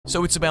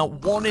So it's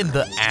about 1 in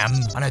the am,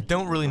 and I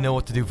don't really know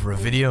what to do for a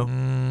video.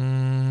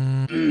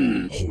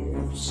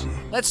 Holes.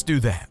 Let's do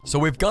that. So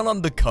we've gone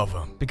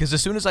undercover, because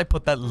as soon as I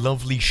put that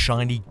lovely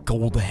shiny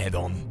gold head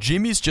on,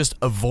 Jimmy's just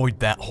avoid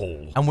that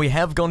hole. And we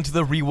have gone to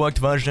the reworked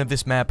version of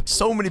this map.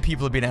 So many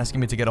people have been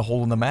asking me to get a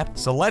hole in the map,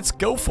 so let's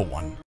go for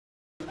one.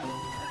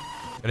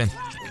 Get in.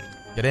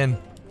 Get in.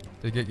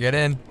 Get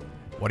in.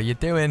 What are you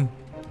doing?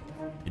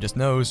 He just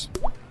knows.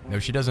 No,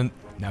 she doesn't.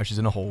 Now she's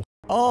in a hole.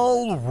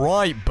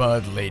 Alright,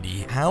 bird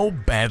lady. How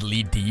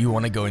badly do you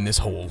want to go in this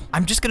hole?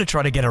 I'm just gonna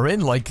try to get her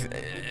in, like...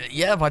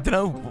 yeah, I don't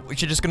know. We're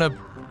just gonna...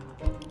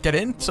 get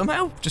in,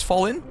 somehow? Just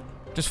fall in?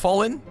 Just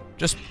fall in?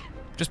 Just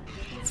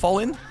fall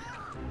in?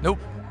 Nope.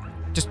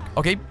 Just...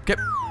 okay, get...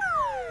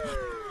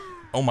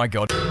 oh my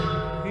god.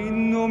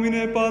 In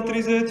nomine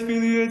Patris et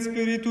Filii et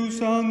Spiritus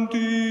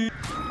Sancti.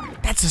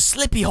 That's a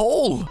slippy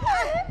hole!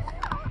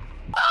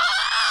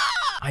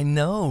 I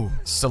know.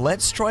 So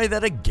let's try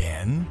that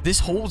again. This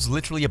hole's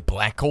literally a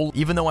black hole.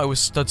 Even though I was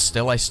stood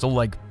still, I still,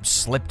 like,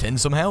 slipped in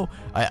somehow.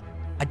 I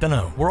don't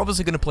know. We're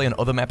obviously going to play on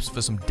other maps for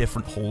some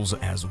different holes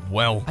as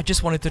well. I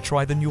just wanted to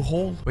try the new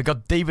hole. We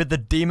got David the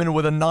Demon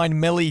with a 9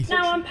 milli.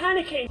 Now I'm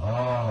panicking.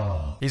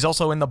 Oh. He's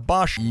also in the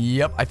bush.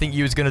 Yep, I think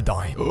he was going to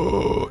die.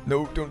 Oh,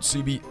 no, don't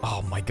see me.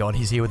 Oh my god,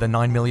 he's here with a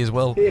 9 milli as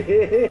well.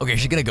 Okay,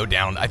 she's going to go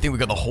down. I think we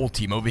got the whole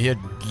team over here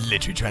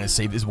literally trying to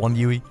save this one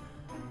Yui.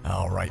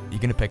 Alright, you're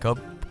going to pick up.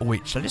 Oh,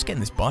 wait, should I just get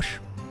in this bush?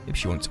 Maybe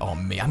she wants... oh,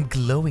 me. I'm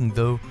glowing,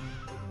 though.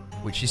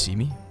 Wait, she see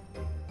me?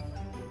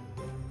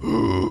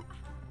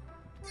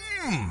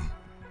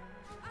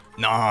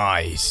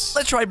 Nice.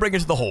 Let's try bring her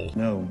to the hole.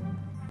 No.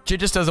 She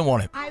just doesn't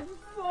want it. I've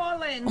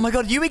fallen. Oh my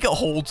god, Yui got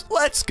hold.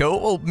 Let's go.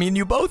 Well, me and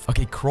you both.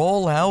 Okay,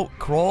 crawl out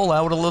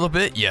a little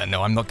bit. Yeah,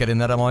 no, I'm not getting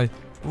that, am I?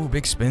 Ooh,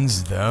 big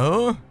spins,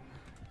 though.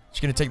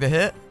 She's gonna take the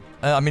hit.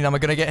 Am I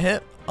gonna get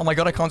hit? Oh my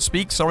god, I can't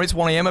speak. Sorry, it's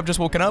 1 AM. I've just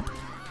woken up.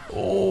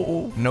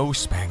 Oh, no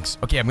spanks.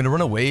 Okay, I'm gonna run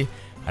away,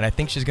 and I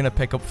think she's gonna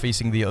pick up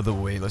facing the other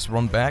way. Let's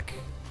run back.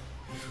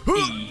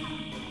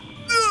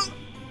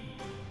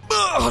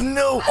 Oh,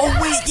 no. Oh,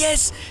 wait,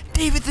 yes.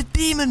 David the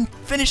Demon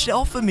finished it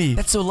off for me.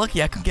 That's so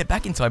lucky. I couldn't get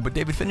back in time, but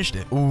David finished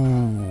it.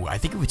 Ooh, I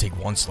think if we take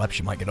 1 slap,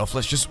 she might get off.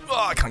 Let's just...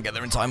 oh, I can't get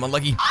there in time.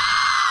 Unlucky.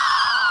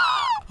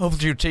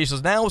 Hopefully she'll chase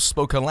us now.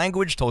 Spoke her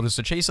language. Told us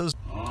to chase us.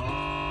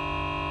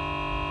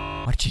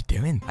 What's she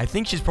doing? I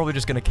think she's probably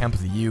just gonna camp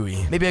the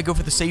Yui. Maybe I go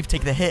for the save,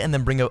 take the hit, and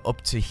then bring her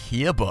up to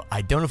here, but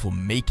I don't know if we'll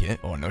make it.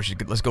 Oh, no, she's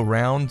good. Let's go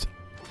round.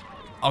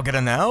 I'll get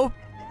her now.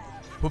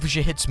 Hopefully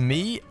she hits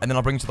me, and then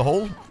I'll bring her to the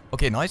hole.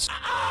 Okay, nice.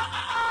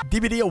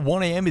 DBD at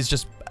 1 AM is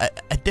just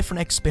a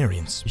different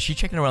experience. Is she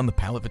checking around the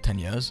pallet for 10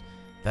 years?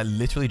 That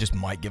literally just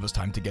might give us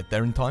time to get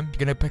there in time. You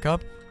gonna pick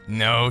up?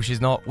 No, she's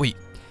not. Wait.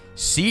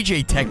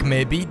 CJ Tech,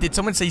 maybe? Did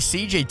someone say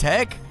CJ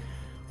Tech?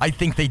 I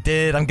think they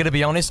did. I'm gonna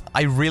be honest.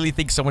 I really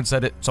think someone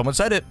said it. Someone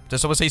said it. Did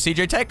someone say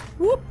CJ Tech?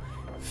 Whoop.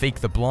 Fake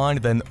the blind,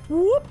 then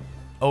whoop.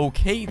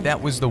 Okay, that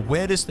was the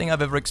weirdest thing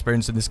I've ever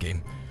experienced in this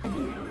game.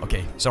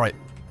 Okay, sorry.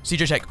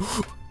 CJ Tech.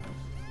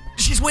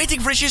 She's waiting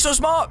for it. She's so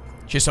smart.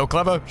 She's so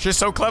clever. She's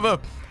so clever.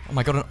 Oh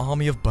my god, an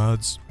army of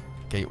birds.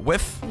 Okay,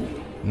 whiff.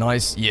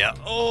 Nice. Yeah.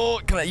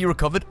 Oh, you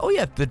recovered? Oh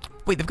yeah.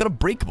 Wait, they've got a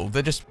breakable.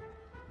 They're just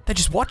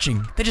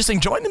watching. They're just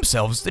enjoying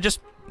themselves. They're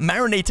just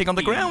marinating on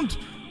the ground.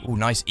 Oh,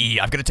 nice.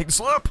 I've got to take the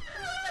slurp.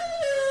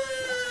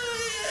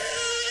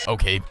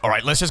 Okay,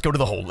 alright, let's just go to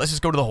the hole. Let's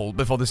just go to the hole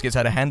before this gets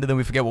out of hand and then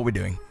we forget what we're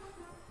doing.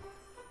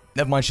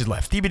 Never mind, she's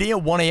left. DBD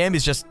at 1 AM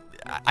is just...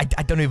 I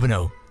don't even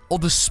know. All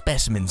the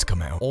specimens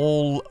come out.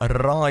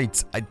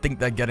 Alright, I think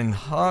they're getting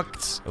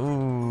hooked.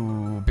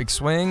 Ooh, big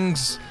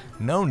swings.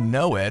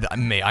 No, Ed.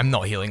 I'm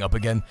not healing up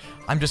again.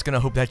 I'm just gonna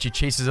hope that she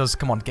chases us.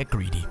 Come on, get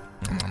greedy.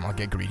 I'll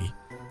get greedy.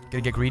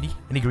 Gonna get greedy?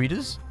 Any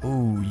greeters?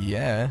 Oh,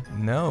 yeah.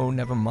 No,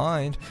 never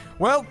mind.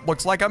 Well,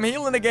 looks like I'm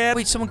healing again.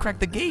 Wait, someone cracked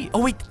the gate.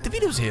 Oh, wait,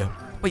 DeVito's here.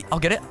 Wait, I'll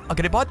get it. I'll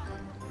get it, bud.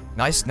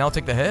 Nice. Now I'll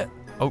take the hit.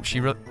 Oh,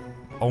 she really...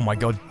 oh, my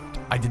God.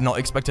 I did not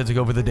expect her to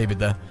go for the David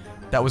there.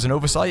 That was an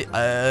oversight.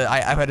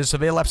 I've had a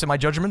severe lapse in my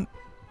judgment.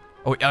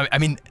 Oh, I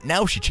mean,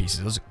 now she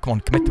chases us. Come on,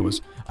 commit to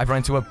us. I've run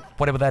into a...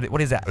 whatever that is. What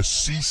is that? A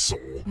seesaw.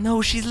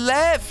 No, she's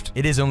left.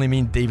 It is only me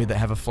and David that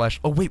have a flash.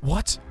 Oh, wait,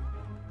 what?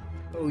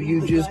 Oh,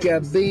 you just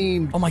got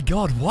beamed. Oh my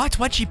god, what?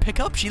 Why'd she pick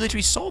up? She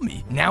literally saw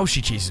me. Now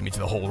she chases me to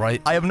the hole,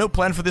 right? I have no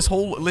plan for this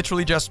hole.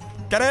 Literally just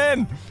get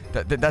in.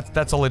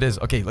 That's all it is.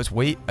 Okay, let's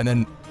wait and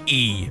then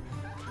E.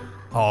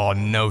 Oh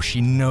no,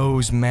 she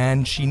knows,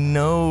 man. She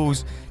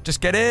knows. Just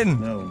get in.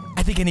 No.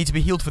 I think I need to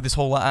be healed for this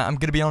hole. I'm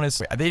gonna be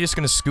honest. Wait, are they just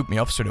gonna scoop me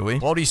off straight away?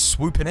 Claudia's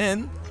swooping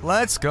in.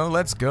 Let's go,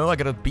 let's go. I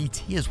got a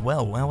BT as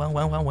well.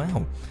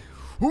 Wow.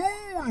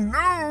 Oh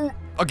no.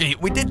 Okay,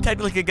 we did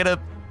technically get a...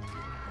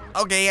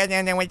 okay, I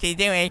don't know what you're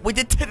doing. We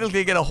did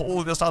technically get a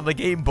hole at the start of the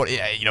game, but,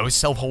 you know,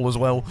 self-hole as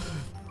well.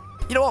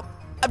 You know what?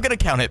 I'm gonna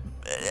count it.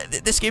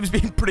 This game's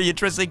been pretty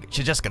interesting.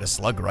 She's just gonna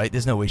slug, right?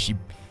 There's no way she...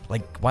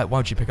 like, why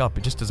would she pick up?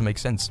 It just doesn't make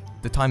sense.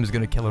 The time is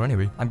gonna kill her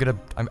anyway. I'm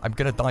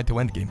gonna die to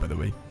end game, by the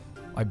way.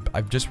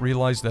 I've just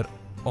realized that...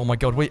 oh my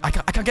god, wait. I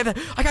can't get there.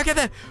 I can't get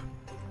there.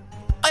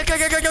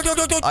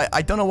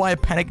 I don't know why I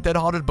panicked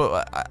dead-hearted,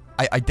 but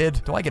I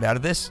did. Do I get out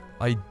of this?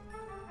 I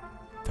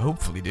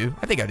hopefully do.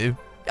 I think I do.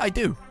 Yeah, I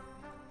do.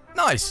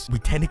 Nice. We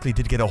technically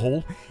did get a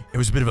hole. It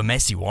was a bit of a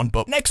messy one,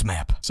 but next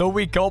map. So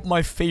we got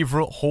my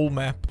favorite hole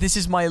map. This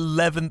is my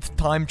 11th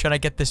time trying to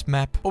get this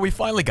map, but we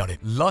finally got it.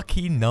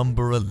 Lucky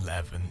number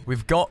 11.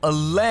 We've got a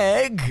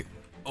leg.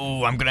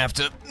 Oh, I'm gonna have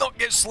to not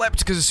get slapped,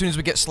 because as soon as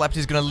we get slapped,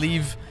 he's gonna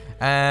leave.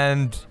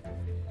 And...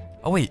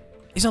 oh, wait.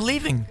 He's not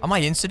leaving. Am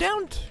I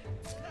insta-downed?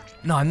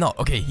 No, I'm not.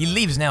 Okay, he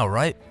leaves now,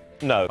 right?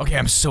 No. Okay,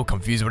 I'm so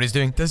confused what he's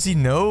doing. Does he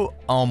know?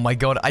 Oh my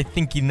god, I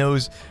think he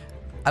knows.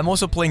 I'm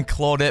also playing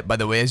Claudette, by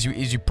the way, as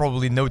you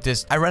probably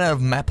noticed. I ran out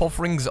of map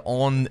offerings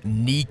on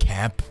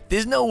Kneecap.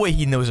 There's no way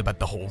he knows about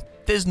the hole.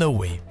 There's no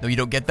way. No, you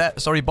don't get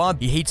that? Sorry, Bob.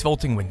 He hates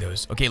vaulting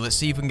windows. Okay, let's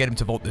see if we can get him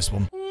to vault this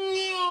one.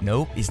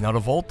 Nope, he's not a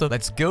vaulter.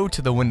 Let's go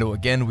to the window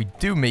again. We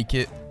do make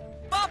it.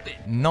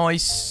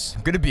 Nice.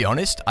 I'm gonna be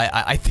honest.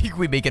 I think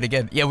we make it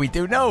again. Yeah, we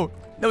do. No.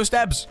 No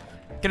stabs.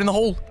 Get in the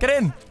hole. Get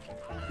in.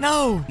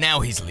 No.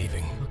 Now he's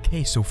leaving.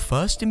 Okay, so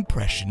first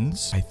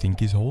impressions, I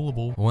think is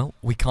holeable. Well,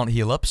 we can't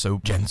heal up, so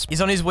gents. He's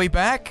on his way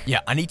back. Yeah,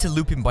 I need to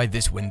loop him by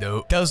this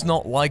window. Does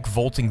not like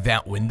vaulting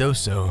that window,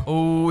 so...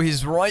 oh,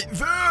 he's right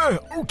there.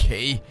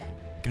 Okay.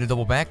 Gonna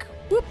double back.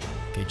 Whoop.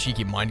 Okay,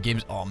 cheeky mind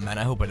games. Oh, man,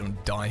 I hope I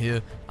don't die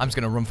here. I'm just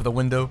gonna run for the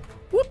window.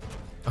 Whoop.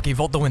 Okay,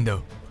 vault the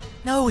window.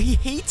 No, he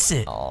hates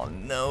it. Oh,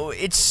 no.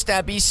 It's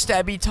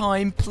stabby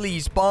time.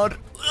 Please, bud.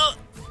 Ugh.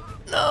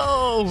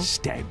 No.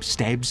 Stab,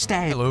 stab,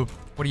 stab. Hello.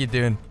 What are you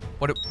doing?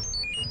 What?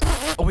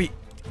 Oh, wait.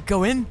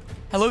 Go in?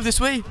 Hello, this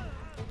way?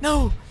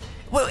 No.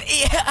 Well,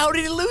 how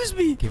did he lose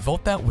me? Okay,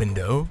 vault that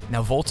window.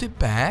 Now vault it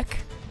back.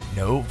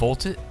 No,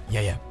 vault it.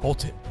 Yeah,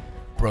 vault it.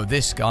 Bro,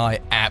 this guy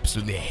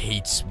absolutely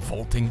hates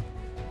vaulting.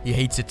 He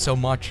hates it so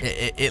much.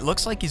 It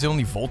looks like he's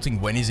only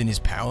vaulting when he's in his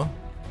power.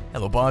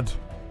 Hello, bud.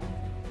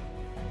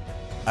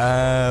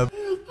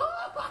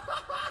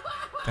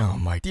 Oh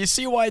my. Do you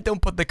see why I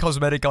don't put the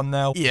cosmetic on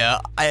now? Yeah,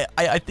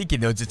 I think he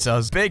knows it's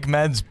us. Big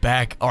man's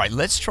back. All right,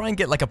 let's try and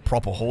get like a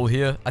proper hole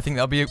here. I think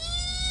that'll be a...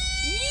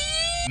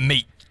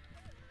 mate.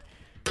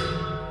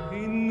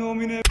 In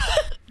nomine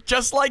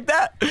Just like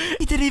that.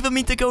 He didn't even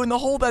mean to go in the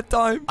hole that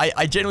time.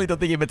 I genuinely don't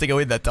think he meant to go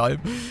in that time.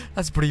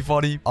 That's pretty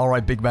funny. All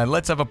right, big man,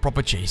 let's have a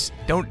proper chase.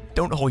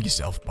 Don't hold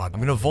yourself, bud.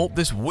 I'm gonna vault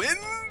this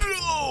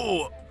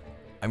window.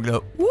 I'm gonna...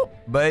 whoop,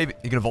 baby.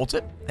 You're gonna vault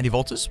it? And he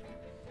vaults?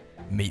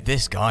 Mate,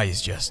 this guy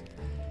is just...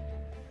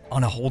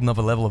 on a whole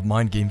nother level of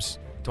mind games.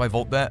 Do I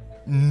vault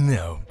that?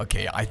 No.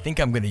 Okay, I think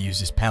I'm gonna use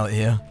this pallet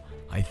here.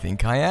 I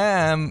think I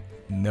am.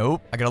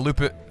 Nope. I gotta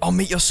loop it. Oh,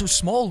 mate, you're so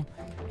small.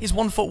 He's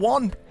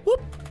 1'1".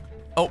 Whoop.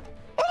 Oh.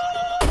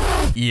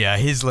 Yeah,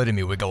 he's letting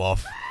me wiggle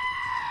off.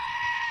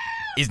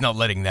 He's not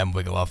letting them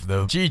wiggle off,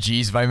 though.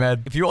 GG's, my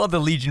man. If you are the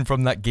Legion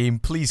from that game,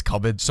 please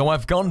comment. So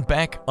I've gone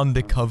back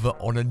undercover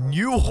on a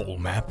new hole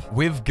map.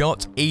 We've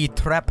got a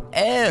trap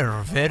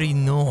air. Very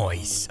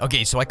nice.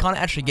 Okay, so I can't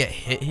actually get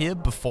hit here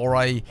before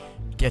I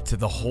get to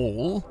the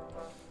hole.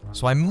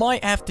 So I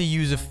might have to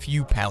use a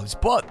few pallets,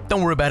 but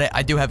don't worry about it.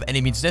 I do have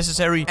any means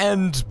necessary,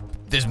 and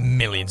there's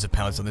millions of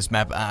pallets on this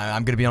map.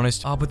 I'm gonna be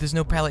honest. Oh, but there's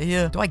no pallet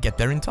here. Do I get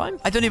there in time?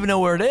 I don't even know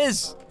where it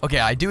is. Okay,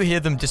 I do hear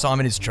them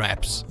disarming his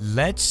traps.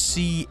 Let's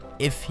see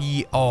if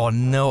he... oh,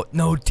 no.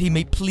 No,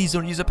 teammate, please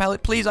don't use a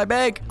pallet. Please, I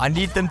beg. I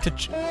need them to...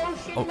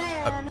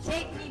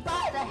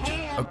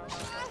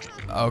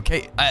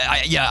 okay.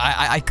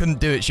 I couldn't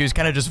do it. She was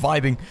kind of just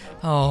vibing.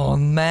 Oh,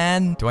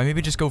 man. Do I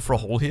maybe just go for a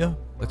hole here?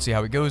 Let's see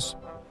how it goes.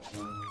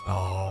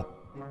 Oh.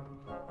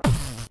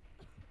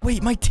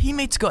 Wait, my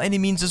teammate's got any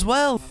means as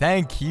well.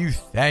 Thank you,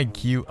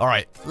 thank you. All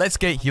right, let's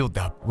get healed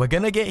up. We're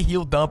gonna get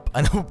healed up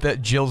and hope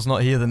that Jill's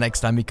not here the next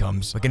time he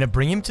comes. We're gonna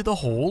bring him to the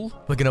hole.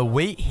 We're gonna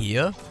wait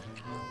here.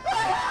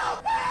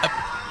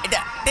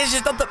 This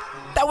is not the...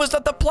 that was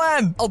not the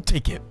plan. I'll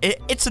take it.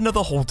 It's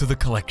another hole to the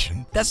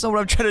collection. That's not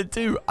what I'm trying to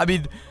do. I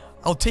mean,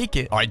 I'll take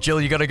it. All right,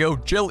 Jill, you gotta go.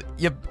 Jill,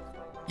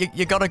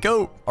 you gotta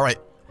go. All right,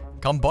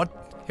 come, bud.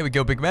 Here we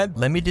go, big man.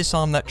 Let me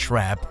disarm that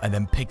trap and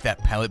then pick that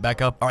pallet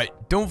back up. All right,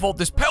 don't vault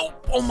this pallet.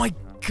 Oh my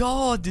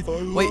god.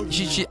 Wait,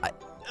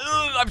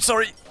 I'm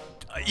sorry.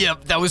 Yeah,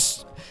 that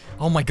was...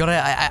 oh my god,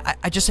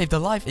 I just saved her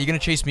life. Are you gonna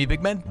chase me,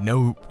 big man?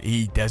 No,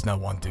 he does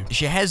not want to.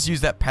 She has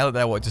used that pallet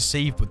that I wanted to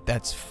save, but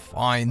that's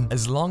fine.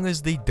 As long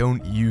as they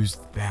don't use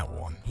that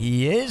one.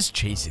 He is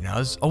chasing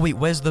us. Oh wait,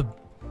 where's the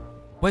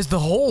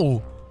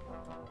hole?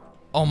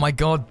 Oh my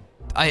god.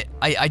 I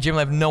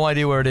genuinely have no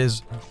idea where it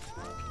is.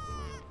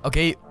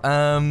 Okay,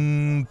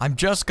 I'm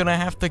just gonna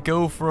have to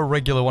go for a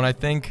regular one, I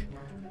think.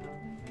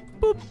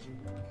 Boop.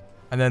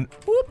 And then,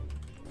 whoop.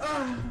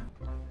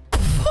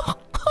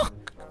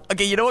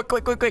 Okay, you know what?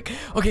 Quick.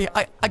 Okay,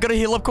 I gotta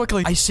heal up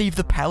quickly. I saved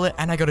the pallet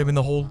and I got him in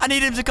the hole. I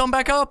need him to come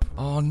back up.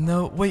 Oh,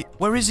 no. Wait,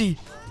 where is he?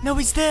 No,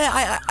 he's there.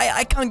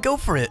 I can't go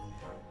for it.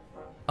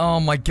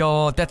 Oh, my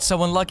God. That's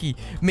so unlucky.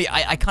 Me,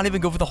 I can't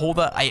even go for the hole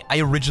that I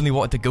originally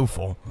wanted to go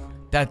for.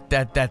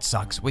 That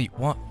sucks. Wait,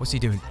 what? What's he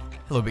doing?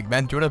 Hello, big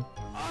man. Do you wanna...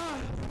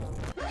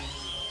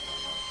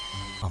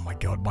 oh, my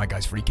God. My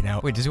guy's freaking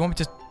out. Wait, does he want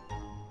me to...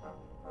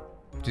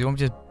 does he want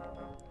me to...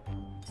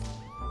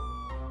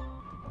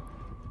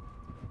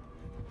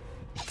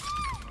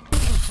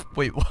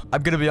 Wait,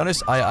 I'm gonna be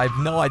honest, I have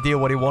no idea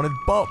what he wanted,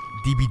 but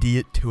DBD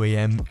at 2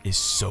 AM is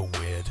so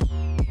weird.